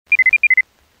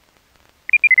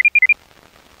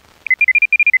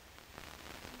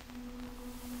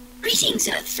Greetings,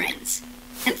 Earth friends,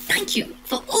 and thank you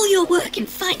for all your work in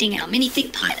finding our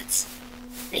minifig pilots.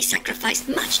 They sacrificed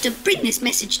much to bring this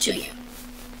message to you.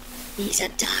 These are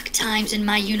dark times in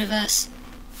my universe.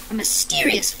 A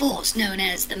mysterious force known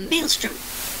as the Maelstrom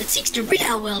that seeks to rid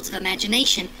our worlds of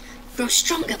imagination grows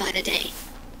stronger by the day.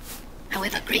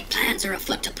 However, great plans are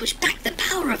afoot to push back the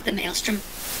power of the Maelstrom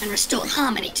and restore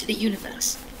harmony to the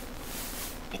universe.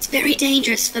 It's very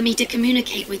dangerous for me to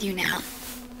communicate with you now.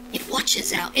 It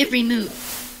watches our every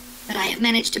move, but I have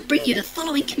managed to bring you the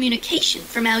following communication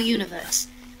from our universe.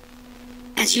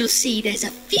 As you'll see, there's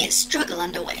a fierce struggle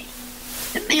underway.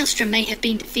 The Maelstrom may have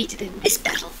been defeated in this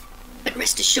battle, but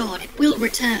rest assured it will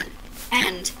return,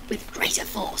 and with greater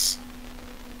force.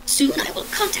 Soon I will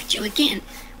contact you again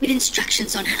with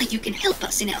instructions on how you can help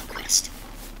us in our quest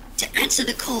to answer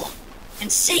the call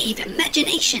and save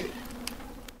imagination.